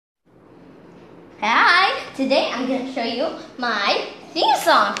Today I'm going to show you my theme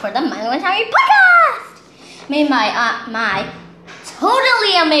song for the Milo and Tommy podcast. Made by my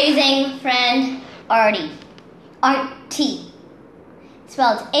totally amazing friend Artie. Artie.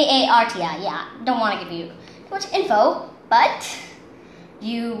 Spelled A-A-R-T-I. Yeah, don't want to give you too much info, but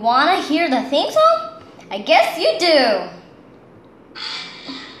you want to hear the theme song? I guess you do.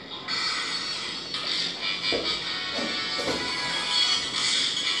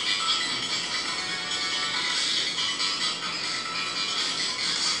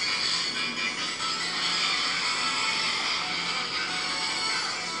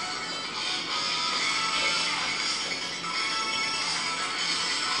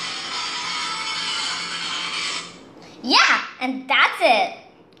 Yeah, and that's it.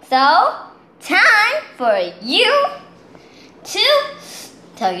 So, time for you to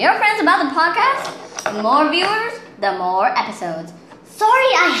tell your friends about the podcast. The more viewers, the more episodes.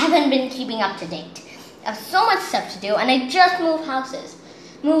 Sorry I haven't been keeping up to date. I have so much stuff to do and I just moved houses.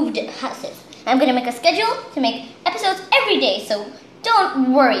 I'm going to make a schedule to make episodes every day, so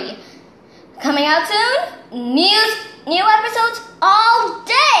don't worry. Coming out soon, new episodes all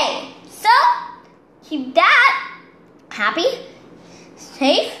day. So, keep that happy,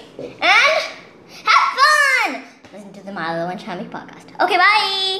 safe, and have fun! Listen to the Milo and Tommy podcast. Okay, bye!